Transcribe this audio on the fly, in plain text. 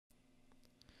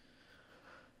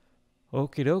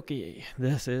Okie dokie,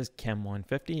 this is Chem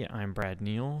 150. I'm Brad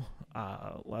Neal.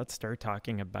 Let's start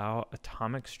talking about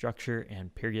atomic structure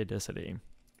and periodicity.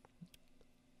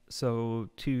 So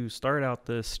to start out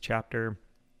this chapter,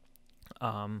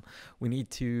 we need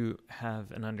to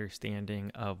have an understanding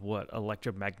of what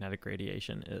electromagnetic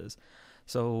radiation is.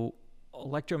 So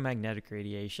electromagnetic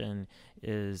radiation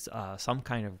is some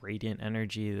kind of radiant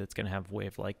energy that's going to have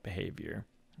wave-like behavior.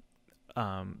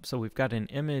 So we've got an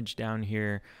image down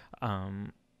here.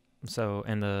 And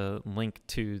the link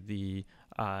to the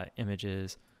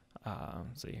images,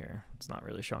 see here, it's not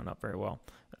really showing up very well.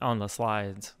 On the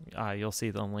slides, you'll see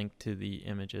the link to the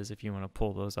images if you want to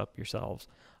pull those up yourselves.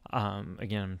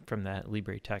 Again, from that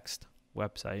LibreText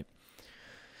website.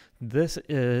 This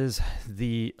is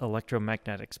the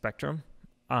electromagnetic spectrum.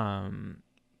 And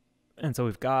so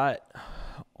we've got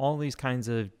all these kinds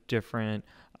of different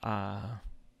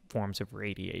forms of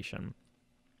radiation,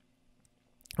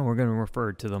 and we're going to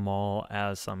refer to them all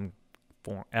as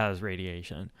as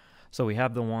radiation. So we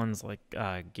have the ones like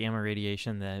gamma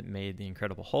radiation that made the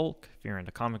Incredible Hulk, if you're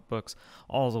into comic books,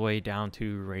 all the way down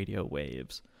to radio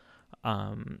waves.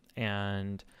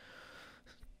 And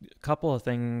a couple of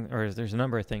things, or there's a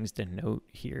number of things to note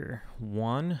here.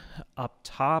 One, up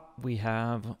top we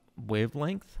have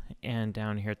wavelength, and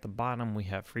down here at the bottom we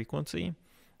have frequency.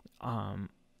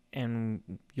 And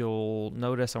you'll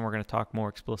notice, and we're going to talk more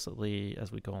explicitly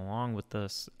as we go along with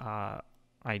this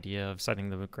idea of setting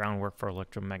the groundwork for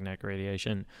electromagnetic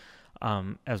radiation,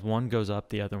 as one goes up,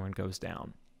 the other one goes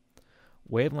down.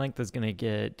 Wavelength is going to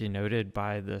get denoted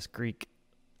by this Greek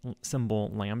symbol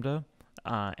lambda,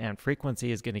 and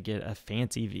frequency is going to get a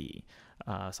fancy V,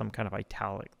 some kind of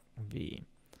italic V.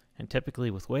 And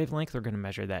typically with wavelength, we're going to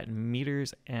measure that in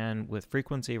meters, and with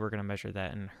frequency, we're going to measure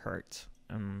that in hertz.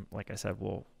 And like I said,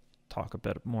 we'll talk a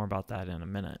bit more about that in a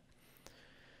minute.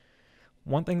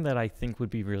 One thing that I think would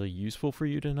be really useful for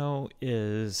you to know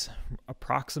is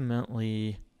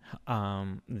approximately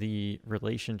the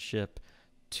relationship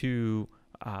to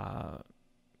the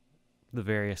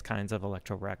various kinds of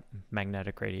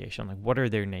electromagnetic radiation. Like, what are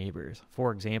their neighbors?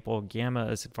 For example, gamma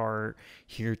is far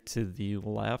here to the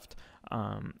left.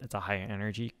 It's a high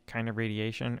energy kind of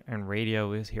radiation, and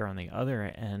radio is here on the other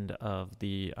end of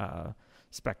the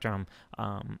spectrum,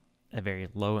 a very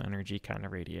low energy kind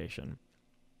of radiation.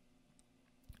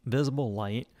 Visible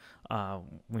light,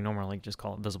 we normally just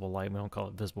call it visible light, we don't call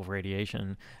it visible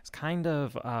radiation. It's kind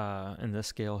of in this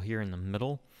scale here in the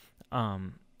middle.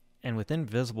 And within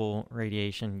visible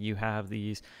radiation, you have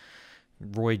these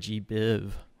Roy G.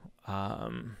 Biv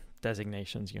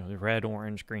designations, the red,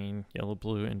 orange, green, yellow,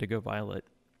 blue, indigo, violet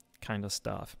kind of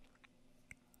stuff.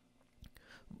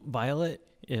 Violet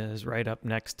is right up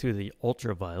next to the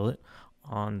ultraviolet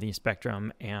on the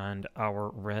spectrum, and our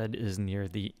red is near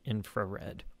the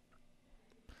infrared.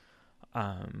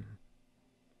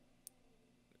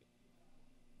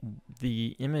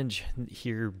 The image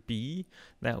here, B,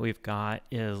 that we've got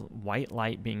is white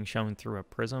light being shown through a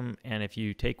prism, and if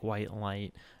you take white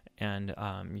light and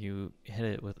you hit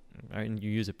it with, and you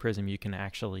use a prism, you can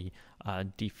actually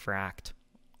diffract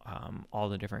all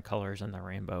the different colors in the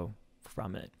rainbow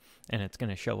from it, and it's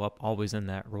going to show up always in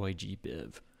that Roy G.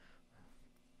 Biv.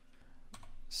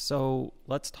 So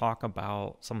let's talk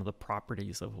about some of the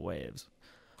properties of waves.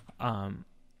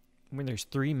 There's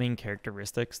three main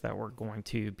characteristics that we're going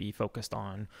to be focused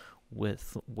on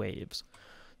with waves.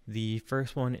 The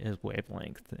first one is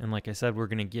wavelength, and like I said, we're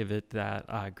going to give it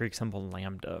that Greek symbol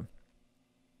lambda.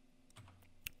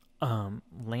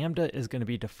 Lambda is going to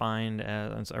be defined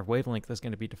as, or wavelength is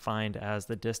going to be defined as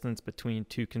the distance between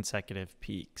two consecutive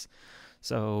peaks.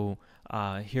 So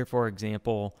here, for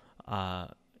example,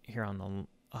 here on the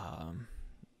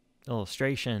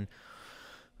illustration,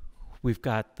 we've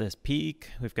got this peak,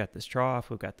 we've got this trough,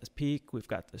 we've got this peak, we've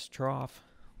got this trough.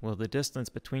 Well, the distance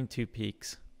between two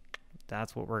peaks,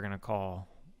 that's what we're going to call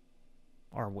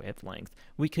our wavelength.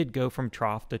 We could go from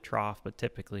trough to trough, but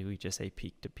typically we just say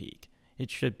peak to peak. It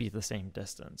should be the same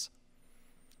distance.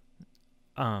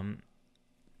 We're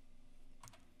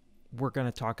going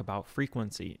to talk about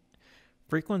frequency.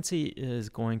 Frequency is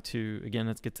going to, again,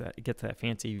 it gets that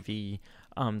fancy V.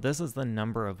 This is the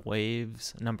number of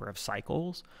waves, number of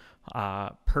cycles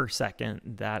per second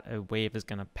that a wave is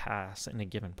going to pass in a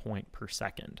given point per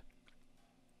second.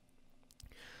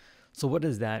 So what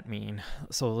does that mean?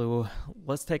 So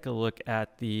let's take a look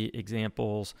at the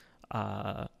examples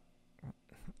down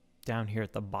here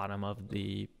at the bottom of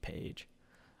the page.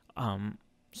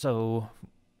 So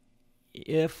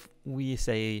if we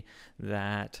say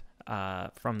that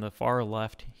from the far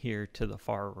left here to the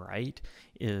far right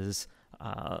is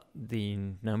the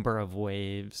number of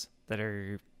waves that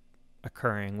are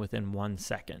occurring within 1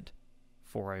 second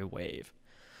for a wave.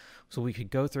 So we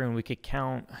could go through and we could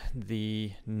count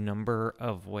the number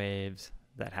of waves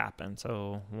that happen.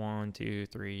 So 1, 2,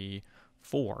 3,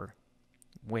 4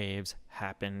 waves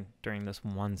happen during this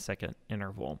 1 second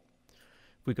interval.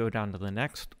 If we go down to the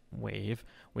next wave,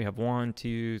 we have 1,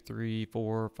 2, 3,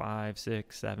 4, 5,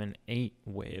 6, 7, 8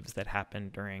 waves that happen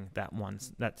during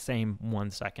that same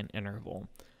 1 second interval.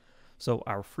 So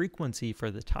our frequency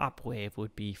for the top wave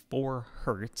would be 4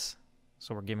 hertz.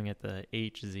 So we're giving it the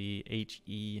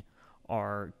HZ,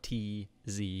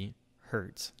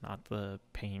 hertz, not the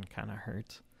pain kind of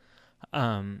hertz.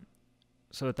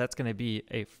 So that's going to be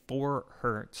a 4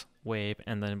 hertz wave,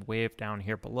 and the wave down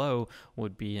here below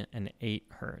would be an 8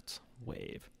 hertz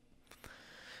wave.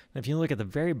 And if you look at the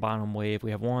very bottom wave,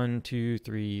 we have 1, 2,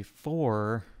 3,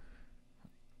 4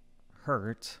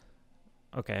 hertz.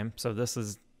 Okay, so this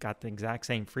has got the exact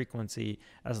same frequency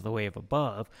as the wave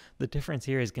above. The difference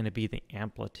here is going to be the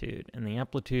amplitude, and the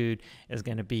amplitude is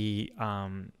going to be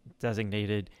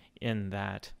designated in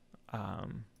that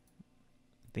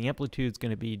the amplitude is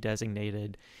going to be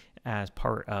designated as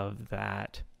part of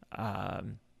that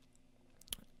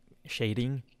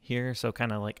shading here. So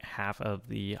kind of like half of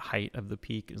the height of the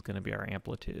peak is going to be our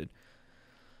amplitude.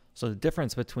 So the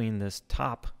difference between this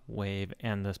top wave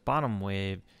and this bottom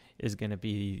wave is going to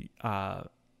be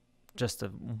just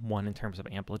one in terms of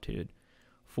amplitude.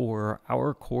 For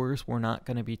our course, we're not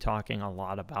going to be talking a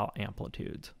lot about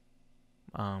amplitudes.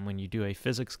 When you do a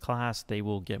physics class, they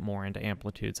will get more into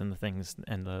amplitudes and the things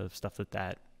and the stuff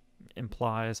that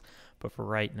implies. But for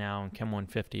right now in Chem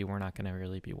 150, we're not going to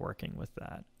really be working with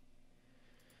that.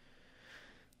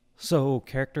 So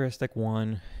characteristic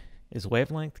 1 is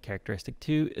wavelength, characteristic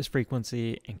 2 is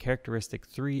frequency, and characteristic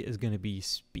 3 is going to be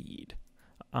speed.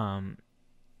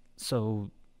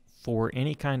 So for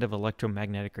any kind of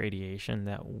electromagnetic radiation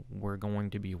that we're going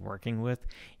to be working with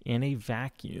in a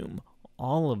vacuum,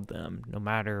 all of them, no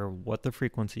matter what the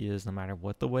frequency is, no matter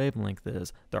what the wavelength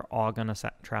is, they're all going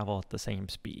to travel at the same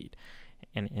speed.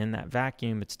 And in that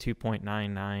vacuum, it's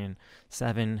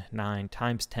 2.9979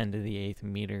 times 10 to the 8th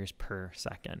meters per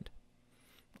second.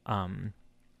 A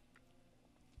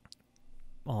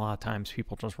lot of times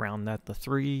people just round that to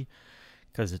 3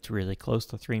 because it's really close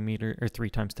to 3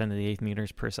 times 10 to the 8th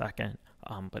meters per second,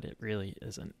 but it really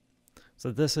isn't.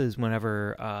 So this is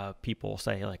whenever people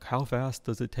say, like, how fast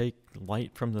does it take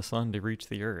light from the sun to reach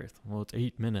the earth? Well, it's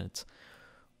 8 minutes.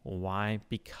 Why?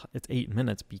 Because it's 8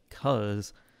 minutes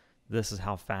because this is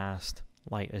how fast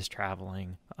light is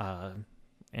traveling. And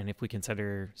if we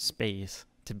consider space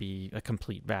to be a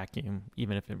complete vacuum,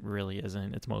 even if it really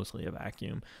isn't, it's mostly a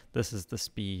vacuum, this is the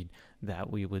speed that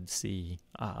we would see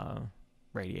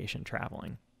radiation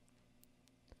traveling.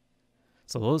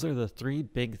 So those are the 3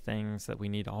 big things that we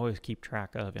need to always keep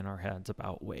track of in our heads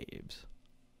about waves.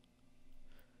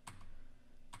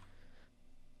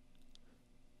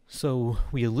 So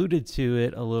we alluded to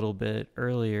it a little bit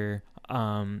earlier.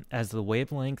 As the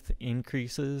wavelength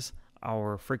increases,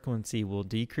 our frequency will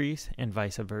decrease and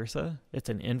vice versa. It's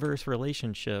an inverse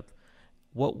relationship.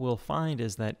 What we'll find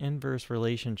is that inverse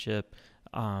relationship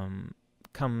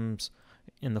comes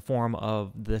in the form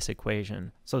of this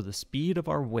equation. So the speed of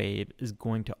our wave is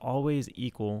going to always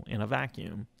equal, in a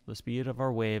vacuum, the speed of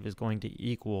our wave is going to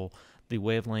equal the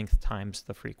wavelength times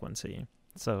the frequency.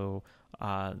 So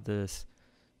this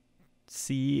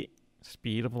c,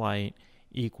 speed of light,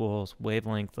 equals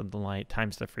wavelength of the light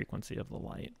times the frequency of the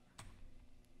light.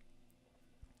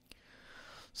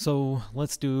 So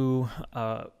let's do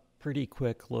a pretty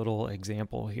quick little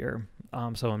example here.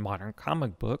 So in modern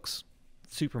comic books,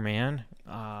 Superman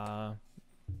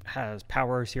has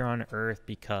powers here on Earth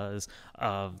because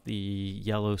of the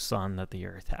yellow sun that the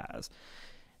Earth has.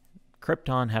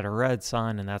 Krypton had a red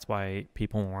sun, and that's why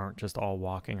people weren't just all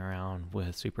walking around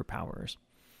with superpowers.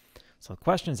 So the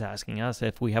question is asking us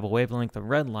if we have a wavelength of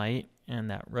red light, and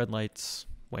that red light's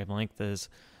wavelength is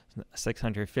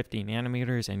 650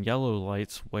 nanometers, and yellow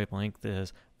light's wavelength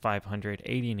is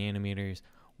 580 nanometers,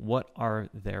 what are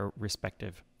their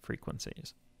respective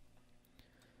frequencies?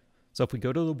 So if we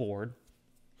go to the board,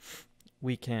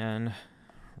 we can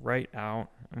write out,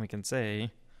 and we can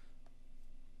say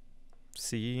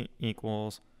C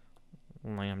equals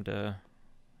lambda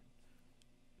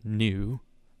nu.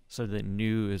 So that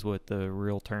nu is what the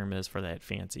real term is for that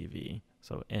fancy V.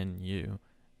 So NU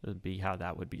would be how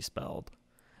that would be spelled.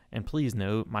 And please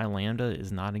note, my lambda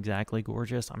is not exactly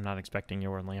gorgeous. I'm not expecting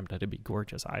your lambda to be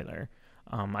gorgeous either.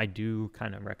 I do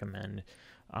kind of recommend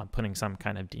putting some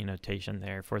kind of denotation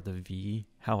there for the V,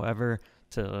 however,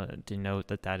 to denote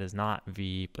that that is not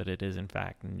V, but it is in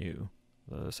fact nu,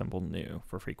 the symbol nu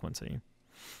for frequency.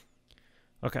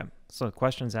 Okay, so the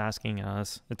question's asking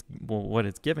us, what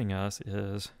it's giving us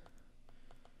is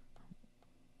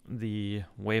the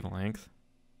wavelength,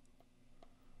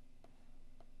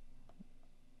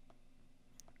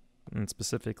 and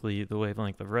specifically the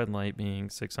wavelength of red light being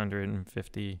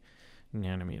 650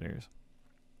 nanometers.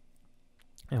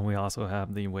 And we also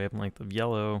have the wavelength of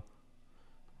yellow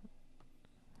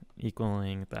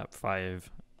equaling that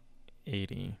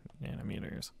 580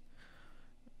 nanometers.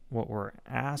 What we're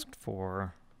asked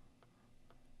for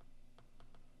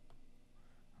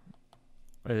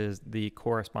is the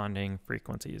corresponding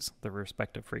frequencies, the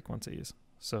respective frequencies.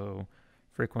 So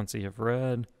frequency of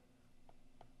red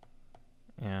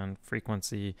and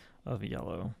frequency of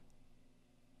yellow.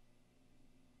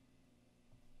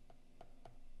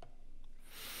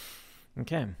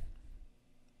 Okay.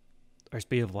 Our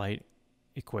speed of light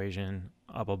equation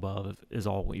up above is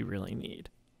all we really need.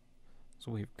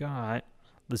 So we've got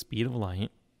the speed of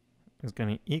light is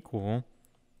going to equal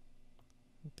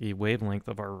the wavelength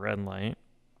of our red light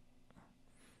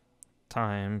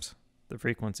times the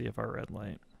frequency of our red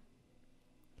light.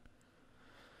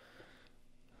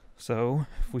 So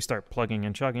if we start plugging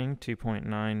and chugging,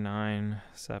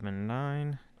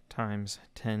 2.9979 times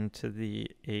 10 to the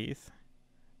 8th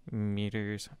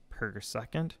meters per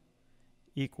second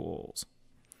equals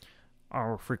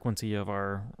our frequency of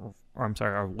our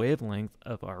wavelength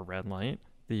of our red light,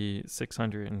 the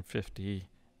 650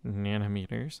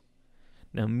 nanometers.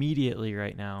 Now immediately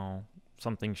right now,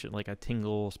 something should, like a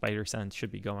tingle spider sense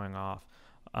should be going off,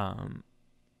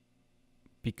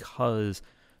 because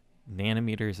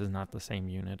nanometers is not the same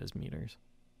unit as meters.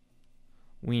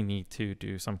 We need to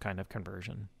do some kind of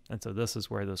conversion. And so this is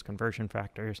where those conversion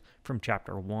factors from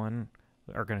chapter 1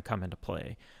 are going to come into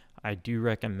play. I do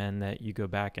recommend that you go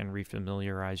back and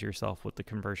refamiliarize yourself with the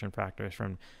conversion factors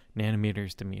from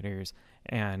nanometers to meters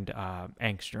and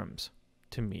angstroms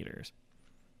to meters.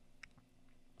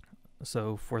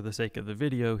 So for the sake of the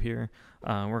video here,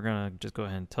 we're going to just go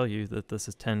ahead and tell you that this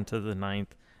is 10 to the 9th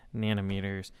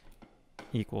nanometers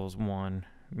equals 1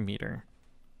 meter.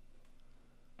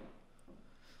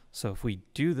 So if we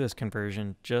do this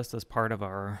conversion just as part of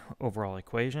our overall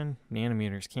equation,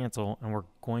 nanometers cancel, and we're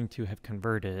going to have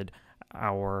converted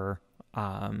our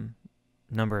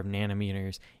number of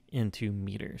nanometers into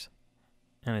meters.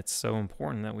 And it's so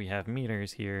important that we have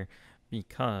meters here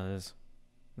because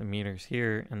the meters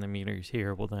here and the meters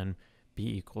here will then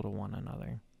be equal to one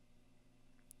another.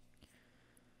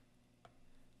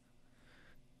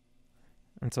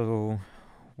 And so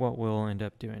what we'll end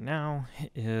up doing now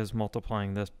is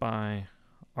multiplying this by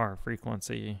our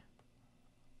frequency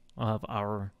of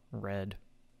our red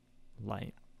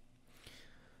light.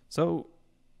 So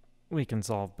we can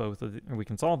solve we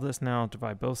can solve this now,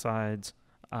 divide both sides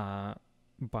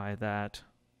by that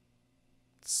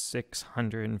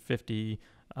 650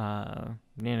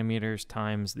 nanometers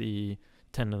times the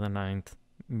 10 to the 9th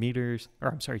meters, or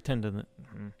I'm sorry, 10 to the,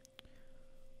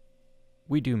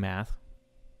 we do math.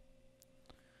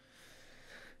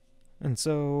 And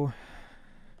so,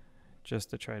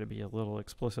 just to try to be a little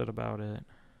explicit about it,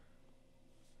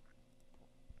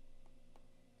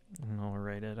 and I'll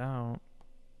write it out.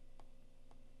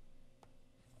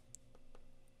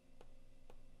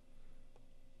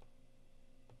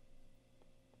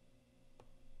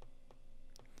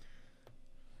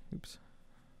 Oops.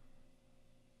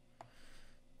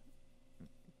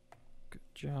 Good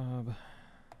job.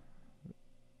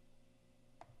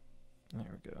 There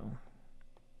we go.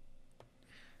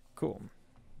 Cool.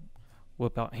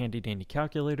 Whip out handy dandy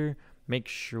calculator. Make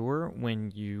sure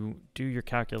when you do your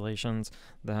calculations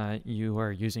that you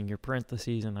are using your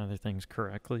parentheses and other things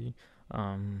correctly,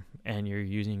 and you're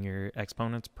using your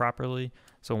exponents properly.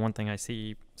 So one thing I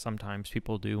see sometimes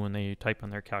people do when they type on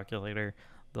their calculator,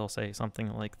 they'll say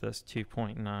something like this,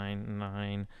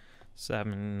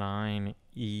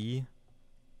 2.9979E.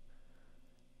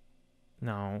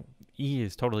 Now, E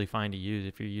is totally fine to use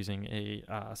if you're using a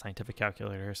scientific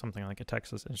calculator or something like a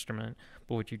Texas Instrument.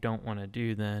 But what you don't want to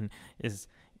do then is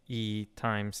E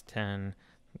times 10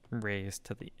 raised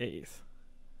to the 8th.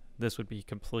 This would be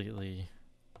completely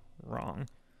wrong.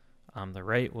 The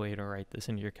right way to write this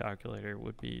into your calculator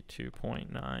would be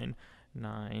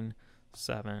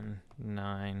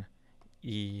 2.9979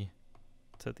 E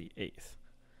to the 8th.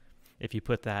 If you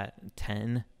put that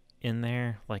 10 in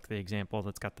there, like the example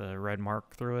that's got the red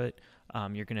mark through it,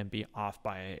 you're going to be off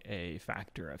by a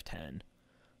factor of 10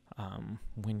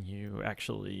 when you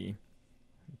actually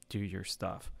do your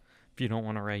stuff. If you don't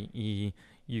want to write E,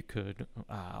 you could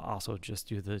also just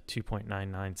do the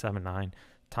 2.9979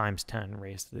 times 10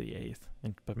 raised to the 8th,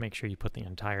 but make sure you put the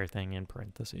entire thing in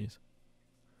parentheses.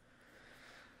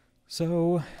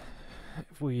 So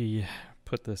if we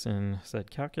put this in said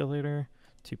calculator,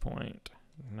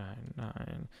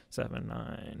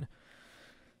 2.9979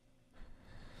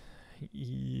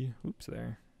 oops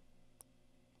there.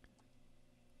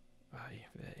 Ay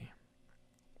vey.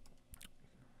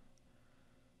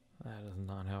 That is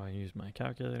not how I use my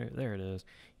calculator. There it is.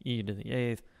 E to the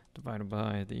 8th divided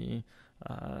by the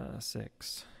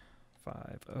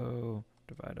 650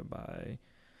 divided by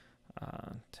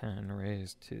 10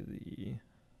 raised to the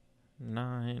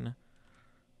 9.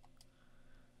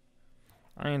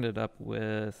 I ended up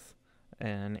with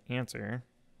an answer.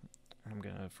 I'm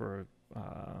going to, for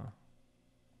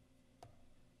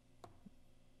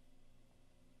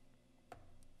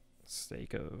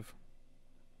sake of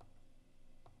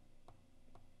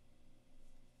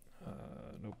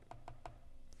nope.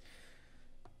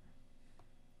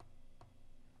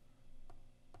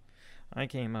 I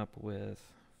came up with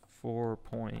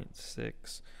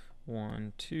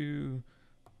 4.612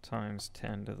 times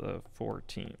 10 to the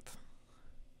 14th.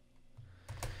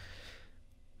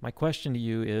 My question to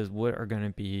you is, what are going to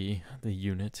be the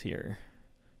units here?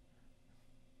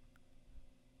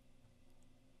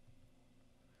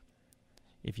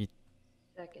 If you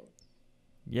Seconds.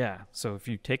 Yeah, so if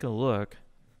you take a look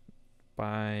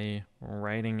by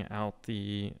writing out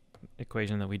the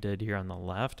equation that we did here on the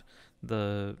left,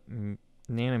 the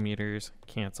nanometers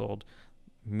canceled.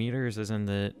 Meters is in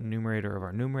the numerator of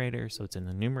our numerator, so it's in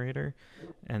the numerator.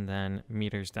 And then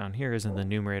meters down here is in the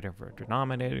numerator of our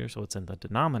denominator, so it's in the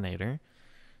denominator.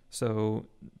 So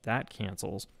that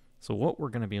cancels. So what we're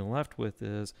going to be left with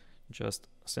is just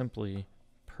simply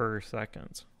per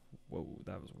seconds. Whoa,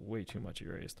 that was way too much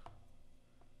erased.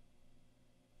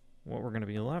 What we're going to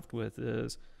be left with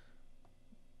is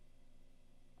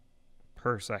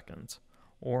per seconds.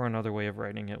 Or another way of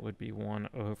writing it would be 1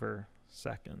 over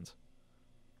seconds.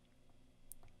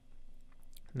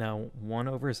 Now, 1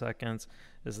 over seconds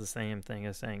is the same thing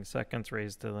as saying seconds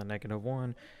raised to the negative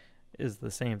 1 is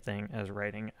the same thing as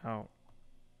writing out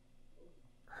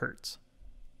hertz.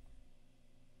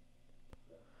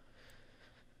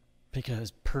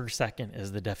 Because per second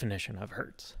is the definition of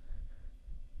hertz.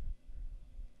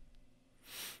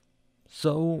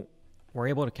 So we're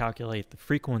able to calculate the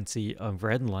frequency of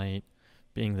red light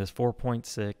being this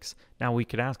 4.6. Now we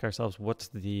could ask ourselves, what's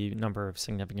the number of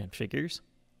significant figures?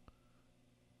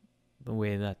 The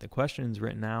way that the question is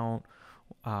written out,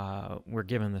 we're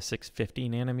given the 650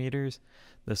 nanometers.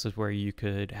 This is where you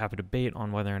could have a debate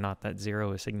on whether or not that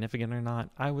 0 is significant or not.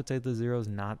 I would say the 0 is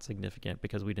not significant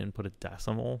because we didn't put a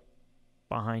decimal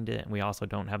behind it, and we also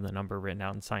don't have the number written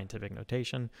out in scientific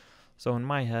notation. So in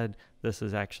my head, this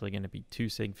is actually going to be 2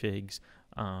 sig figs,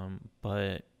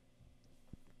 but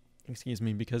excuse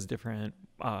me, because different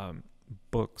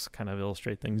books kind of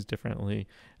illustrate things differently.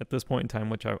 At this point in time,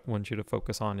 which I want you to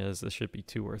focus on is this should be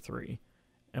 2 or 3,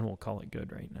 and we'll call it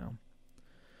good right now.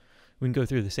 We can go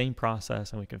through the same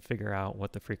process and we can figure out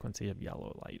what the frequency of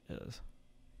yellow light is.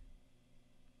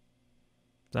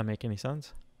 Does that make any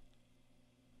sense?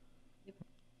 Yep.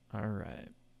 All right.